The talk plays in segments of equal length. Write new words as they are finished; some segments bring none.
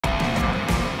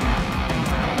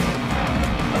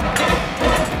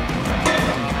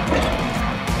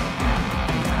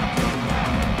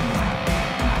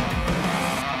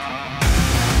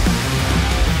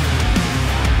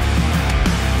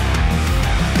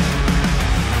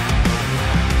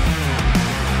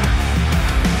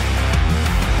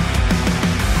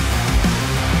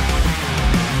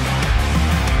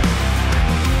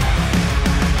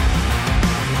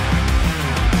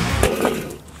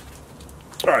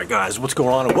Alright guys, what's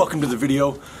going on and welcome to the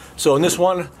video. So in this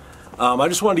one, I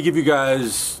just wanted to give you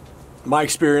guys my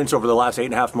experience over the last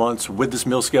 8.5 months with this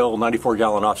Millscale 94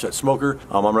 gallon offset smoker.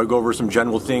 I'm going to go over some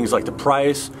general things like the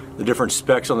price, the different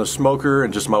specs on the smoker,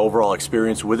 and just my overall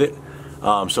experience with it.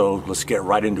 So let's get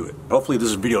right into it. Hopefully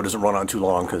this video doesn't run on too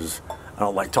long because I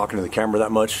don't like talking to the camera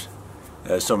that much,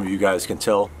 as some of you guys can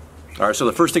tell. Alright, so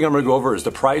the first thing I'm going to go over is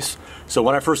the price. So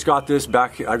when I first got this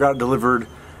back, I got it delivered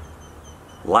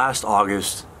last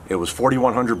August. It was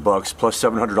 $4,100 plus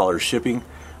 $700 shipping.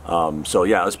 So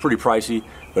yeah, it's pretty pricey.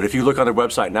 But if you look on their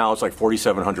website now, it's like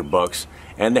 $4,700,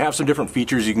 and they have some different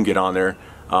features you can get on there.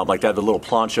 Like they have the little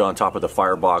plancha on top of the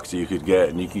firebox that you could get,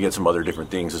 and you can get some other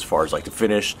different things as far as like the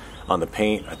finish on the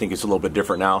paint. I think it's a little bit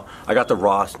different now. I got the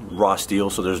raw steel,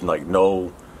 so there's like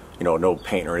no, no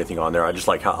paint or anything on there. I just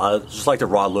like the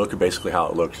raw look and basically how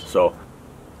it looks. So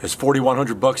is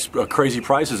 $4,100 a crazy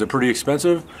price? Is it pretty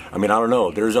expensive? I mean, I don't know.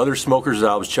 There's other smokers that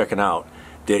I was checking out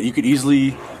that you could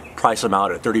easily price them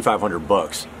out at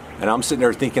 $3,500. And I'm sitting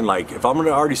there thinking, like, if I'm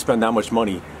gonna already spend that much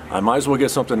money, I might as well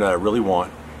get something that I really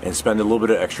want and spend a little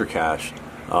bit of extra cash.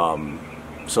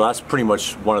 So that's pretty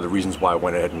much one of the reasons why I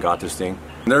went ahead and got this thing.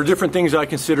 And there are different things that I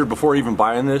considered before even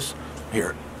buying this.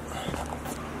 Here.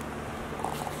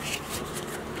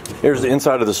 Here's the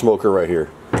inside of the smoker right here.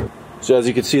 So as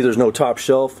you can see, there's no top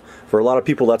shelf. For a lot of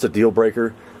people, that's a deal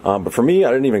breaker. But for me,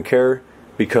 I didn't even care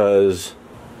because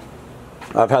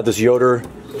I've had this Yoder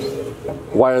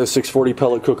wireless 640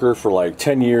 pellet cooker for like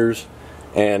 10 years.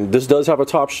 And this does have a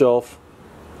top shelf,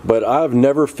 but I've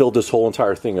never filled this whole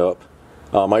entire thing up.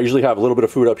 I usually have a little bit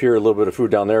of food up here, a little bit of food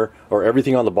down there, or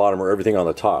everything on the bottom or everything on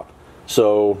the top.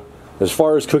 So as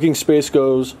far as cooking space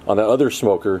goes on that other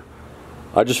smoker,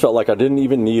 I just felt like I didn't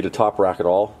even need a top rack at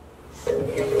all.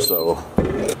 So,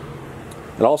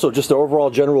 and also just the overall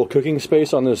general cooking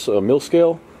space on this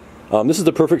Millscale. This is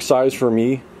the perfect size for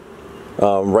me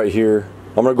right here.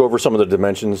 I'm going to go over some of the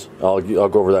dimensions. I'll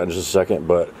go over that in just a second,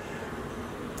 but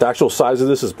the actual size of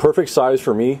this is perfect size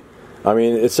for me. I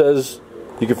mean, it says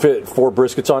you can fit 4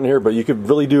 briskets on here, but you could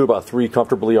really do about 3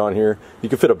 comfortably on here. You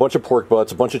can fit a bunch of pork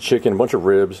butts, a bunch of chicken, a bunch of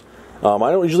ribs. I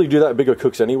don't usually do that big of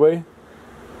cooks anyway.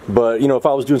 But, if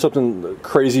I was doing something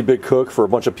crazy big cook for a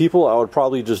bunch of people, I would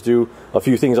probably just do a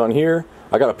few things on here.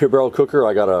 I got a pit barrel cooker,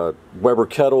 I got a Weber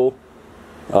kettle.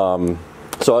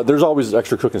 So there's always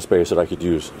extra cooking space that I could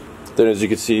use. Then as you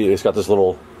can see, it's got this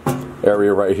little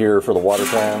area right here for the water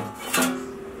pan.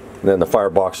 And then the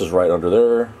firebox is right under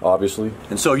there, obviously.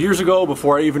 And so years ago,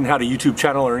 before I even had a YouTube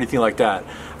channel or anything like that,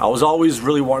 I was always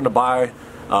really wanting to buy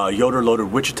Yoder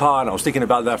loaded Wichita, and I was thinking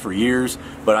about that for years,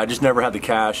 but I just never had the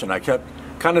cash, and I kept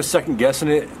kind of second guessing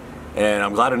it, and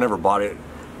I'm glad I never bought it.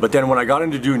 But then when I got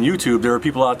into doing YouTube, there were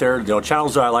people out there,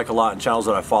 channels that I like a lot and channels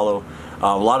that I follow.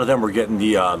 A lot of them were getting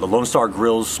the Lone Star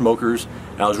Grills smokers,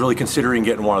 and I was really considering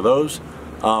getting one of those.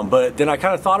 But then I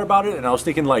kind of thought about it, and I was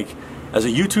thinking, like, as a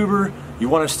YouTuber, you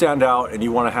want to stand out and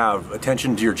you want to have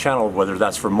attention to your channel, whether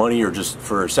that's for money or just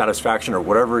for satisfaction or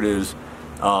whatever it is.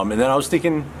 And then I was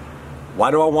thinking, why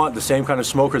do I want the same kind of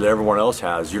smoker that everyone else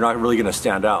has? You're not really going to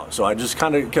stand out. So I just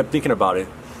kind of kept thinking about it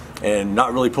and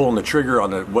not really pulling the trigger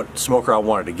on what smoker I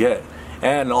wanted to get.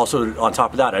 And also on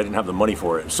top of that, I didn't have the money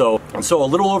for it. So a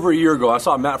little over a year ago, I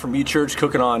saw Matt from eChurch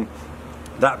cooking on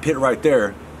that pit right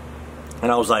there,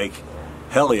 and I was like,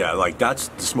 hell yeah, like that's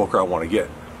the smoker I want to get.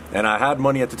 And I had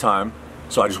money at the time,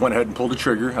 so I just went ahead and pulled the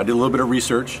trigger. I did a little bit of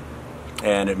research,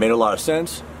 and it made a lot of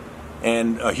sense.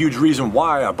 And a huge reason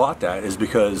why I bought that is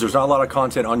because there's not a lot of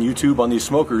content on YouTube on these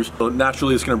smokers. So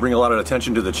naturally, it's going to bring a lot of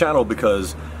attention to the channel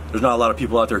because there's not a lot of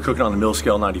people out there cooking on the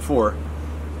Millscale 94.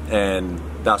 And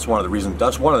that's one of the reasons.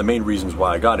 That's one of the main reasons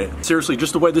why I got it. Seriously,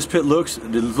 just the way this pit looks, it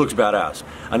looks badass.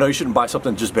 I know you shouldn't buy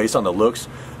something just based on the looks,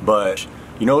 but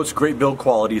it's great build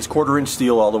quality. It's 1/4-inch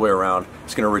steel all the way around.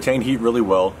 It's going to retain heat really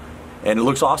well, and it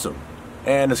looks awesome.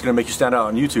 And it's going to make you stand out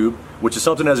on YouTube, which is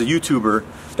something as a YouTuber,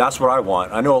 that's what I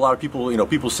want. I know a lot of people,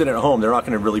 people sitting at home, they're not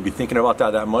going to really be thinking about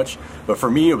that much. But for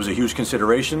me, it was a huge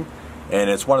consideration, and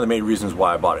it's one of the main reasons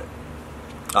why I bought it.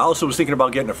 I also was thinking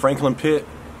about getting a Franklin pit,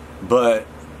 but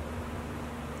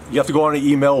you have to go on an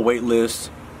email wait list,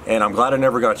 and I'm glad I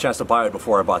never got a chance to buy it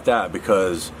before I bought that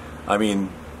because, I mean,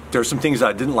 there's some things that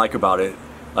I didn't like about it.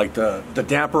 Like the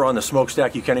damper on the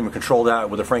smokestack, you can't even control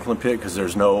that with a Franklin pit because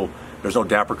there's no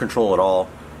damper control at all.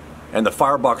 And the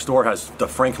firebox door has the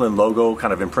Franklin logo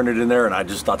kind of imprinted in there, and I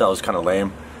just thought that was kind of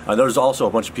lame. And there's also a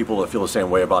bunch of people that feel the same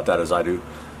way about that as I do.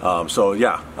 So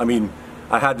yeah, I mean,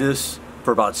 I had this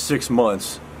for about 6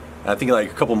 months. And I think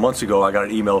like a couple months ago, I got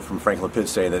an email from Franklin Pit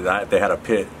saying that they had a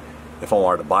pit if I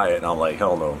wanted to buy it, and I'm like,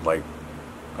 hell no. Like,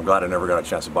 I'm glad I never got a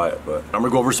chance to buy it. But I'm gonna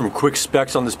go over some quick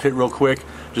specs on this pit real quick,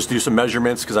 just do some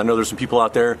measurements, because I know there's some people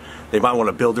out there, they might want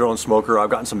to build their own smoker. I've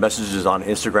gotten some messages on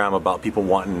Instagram about people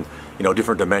wanting, you know,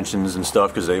 different dimensions and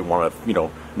stuff, because they want to, you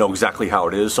know exactly how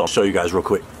it is. So I'll show you guys real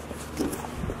quick.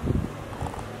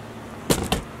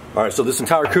 All right, so this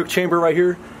entire cook chamber right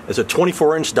here is a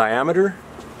 24-inch diameter.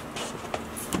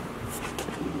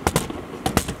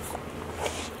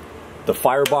 The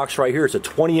firebox right here is a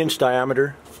 20-inch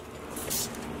diameter.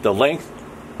 The length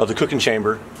of the cooking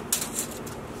chamber,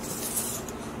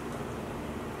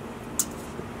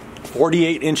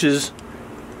 48 inches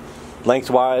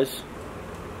lengthwise,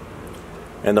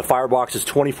 and the firebox is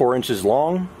 24 inches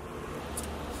long.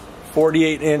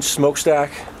 48-inch smokestack.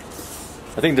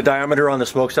 I think the diameter on the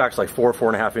smokestack is like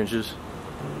 4.5 inches.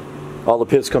 All the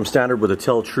pits come standard with a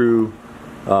Tel-Tru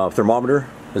thermometer,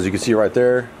 as you can see right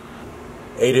there.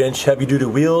 8-inch heavy-duty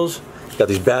wheels. Got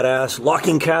these badass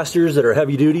locking casters that are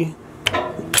heavy-duty.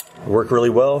 Work really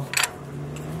well.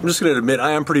 I'm just gonna admit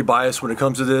I am pretty biased when it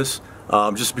comes to this,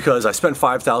 just because I spent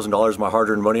 $5,000 of my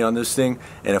hard-earned money on this thing,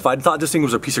 and if I thought this thing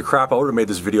was a piece of crap, I would have made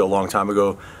this video a long time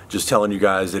ago, just telling you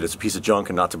guys that it's a piece of junk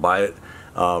and not to buy it.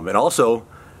 And also,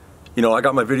 you know, I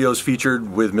got my videos featured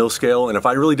with Millscale, and if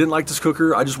I really didn't like this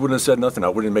cooker, I just wouldn't have said nothing. I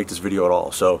wouldn't make this video at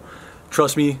all. So,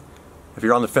 trust me, if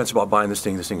you're on the fence about buying this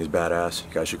thing is badass.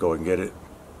 You guys should go and get it.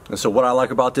 And so what I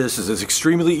like about this is it's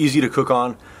extremely easy to cook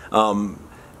on.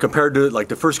 Compared to, like,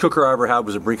 the first cooker I ever had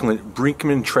was a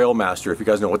Brinkmann Trailmaster. If you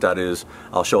guys know what that is,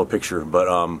 I'll show a picture. But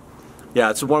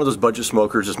yeah, it's one of those budget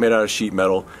smokers. It's made out of sheet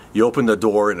metal. You open the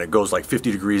door and it goes like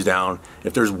 50 degrees down.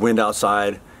 If there's wind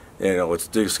outside, you know, it's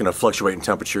just gonna fluctuate in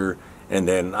temperature. And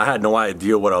then I had no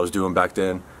idea what I was doing back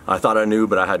then. I thought I knew,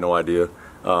 but I had no idea.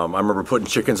 I remember putting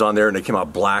chickens on there and they came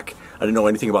out black. I didn't know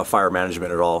anything about fire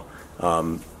management at all.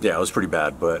 Yeah, it was pretty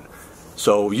bad. But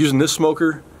so using this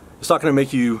smoker, it's not going to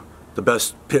make you the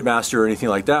best pit master or anything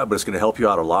like that, but it's going to help you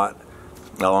out a lot.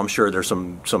 Now, I'm sure there's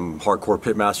some hardcore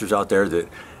pit masters out there that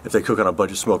if they cook on a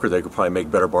budget smoker, they could probably make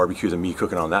better barbecue than me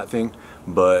cooking on that thing.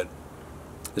 But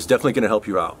it's definitely going to help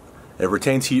you out. It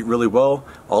retains heat really well.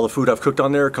 All the food I've cooked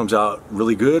on there comes out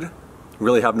really good.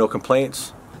 Really have no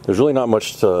complaints. There's really not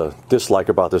much to dislike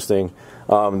about this thing.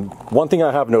 One thing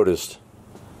I have noticed,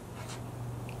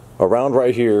 around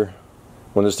right here,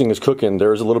 when this thing is cooking,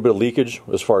 there's a little bit of leakage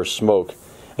as far as smoke.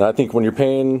 And I think when you're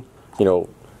paying, you know,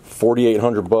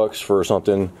 $4,800 for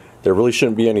something, there really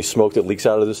shouldn't be any smoke that leaks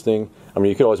out of this thing. I mean,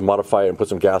 you could always modify it and put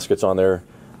some gaskets on there,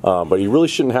 but you really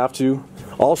shouldn't have to.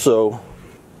 Also,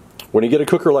 when you get a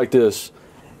cooker like this,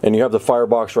 and you have the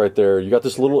firebox right there, you got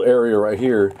this little area right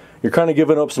here, you're kind of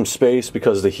giving up some space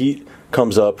because the heat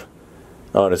comes up,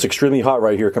 and it's extremely hot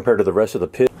right here compared to the rest of the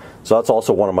pit. So that's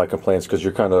also one of my complaints, because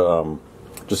you're kind of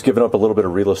just giving up a little bit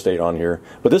of real estate on here.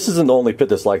 But this isn't the only pit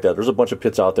that's like that. There's a bunch of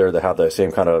pits out there that have that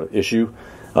same kind of issue.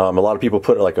 A lot of people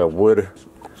put like a wood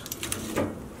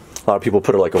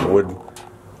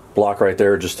block right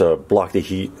there just to block the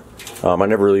heat. I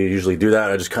never really usually do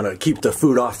that. I just kind of keep the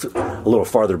food off a little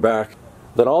farther back.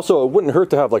 Then also, it wouldn't hurt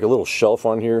to have like a little shelf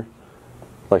on here,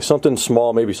 like something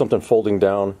small, maybe something folding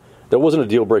down. That wasn't a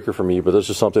deal breaker for me, but that's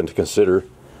just something to consider.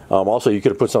 Also, you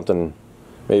could have put something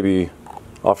maybe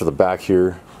off to the back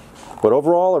here. But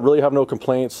overall, I really have no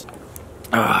complaints.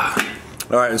 All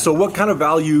right, and so what kind of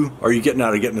value are you getting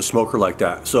out of getting a smoker like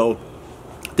that? So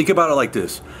think about it like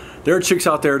this. There are chicks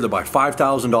out there that buy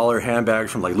 $5,000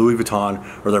 handbags from like Louis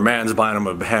Vuitton, or their man's buying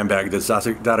them a handbag that's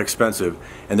that expensive,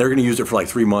 and they're gonna use it for like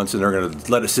 3 months and they're gonna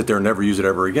let it sit there and never use it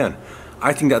ever again.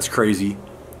 I think that's crazy.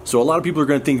 So a lot of people are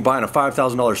gonna think buying a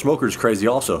 $5,000 smoker is crazy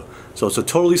also. So it's a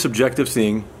totally subjective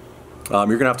thing. You're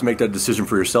gonna have to make that decision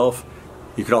for yourself.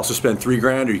 You could also spend $3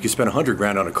 grand, or you could spend 100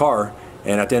 grand on a car,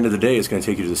 and at the end of the day, it's gonna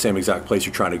take you to the same exact place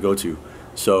you're trying to go to.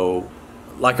 So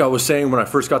like I was saying when I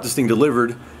first got this thing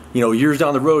delivered, you know, years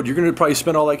down the road, you're going to probably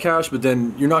spend all that cash, but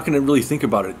then you're not going to really think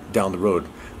about it down the road.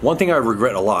 One thing I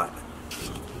regret a lot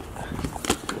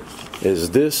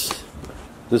is this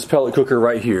pellet cooker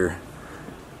right here.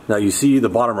 Now you see the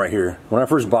bottom right here. When I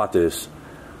first bought this,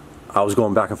 I was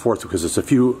going back and forth because it's a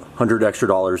few $100 extra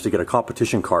to get a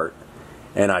competition cart,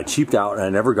 and I cheaped out and I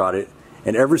never got it.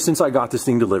 And ever since I got this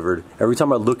thing delivered, every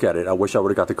time I look at it, I wish I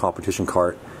would have got the competition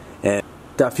cart, and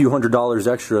that few $100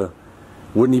 extra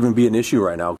wouldn't even be an issue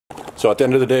right now. So at the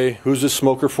end of the day, who's this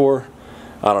smoker for?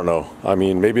 I don't know. I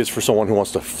mean, maybe it's for someone who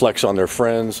wants to flex on their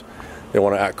friends. They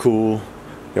want to act cool.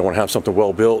 They want to have something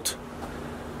well built,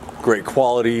 great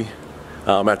quality.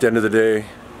 At the end of the day,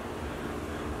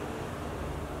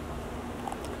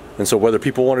 and so whether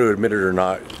people want to admit it or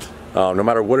not, no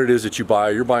matter what it is that you buy,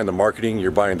 you're buying the marketing,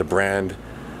 you're buying the brand,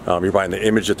 you're buying the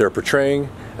image that they're portraying.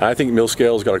 And I think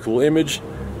Millscale's got a cool image.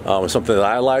 It's something that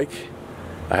I like.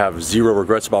 I have zero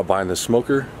regrets about buying this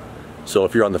smoker. So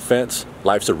if you're on the fence,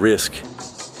 life's a risk.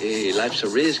 Hey, life's a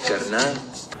risk, carnal.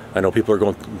 I know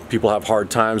people have hard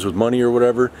times with money or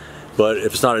whatever, but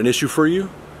if it's not an issue for you,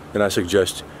 then I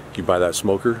suggest you buy that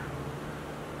smoker.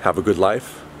 Have a good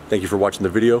life. Thank you for watching the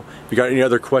video. If you got any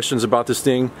other questions about this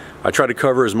thing, I tried to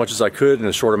cover as much as I could in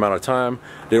a short amount of time.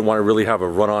 Didn't want to really have a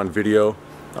run-on video.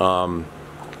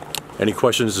 Any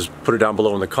questions, just put it down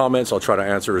below in the comments. I'll try to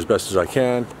answer as best as I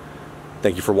can.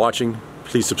 Thank you for watching.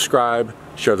 Please subscribe,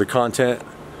 share the content,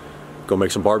 go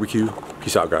make some barbecue.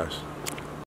 Peace out, guys.